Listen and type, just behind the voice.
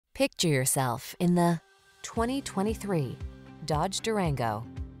Picture yourself in the 2023 Dodge Durango.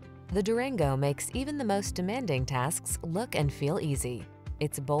 The Durango makes even the most demanding tasks look and feel easy.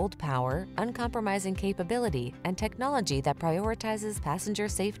 Its bold power, uncompromising capability, and technology that prioritizes passenger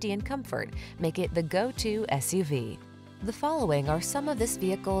safety and comfort make it the go-to SUV. The following are some of this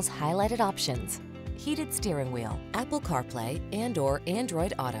vehicle's highlighted options: heated steering wheel, Apple CarPlay and/or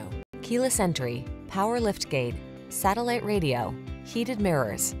Android Auto, keyless entry, power liftgate, satellite radio, heated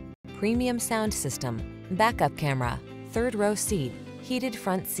mirrors, premium sound system, backup camera, third row seat, heated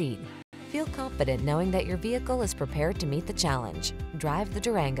front seat. Feel confident knowing that your vehicle is prepared to meet the challenge. Drive the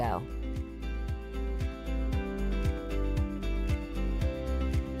Durango.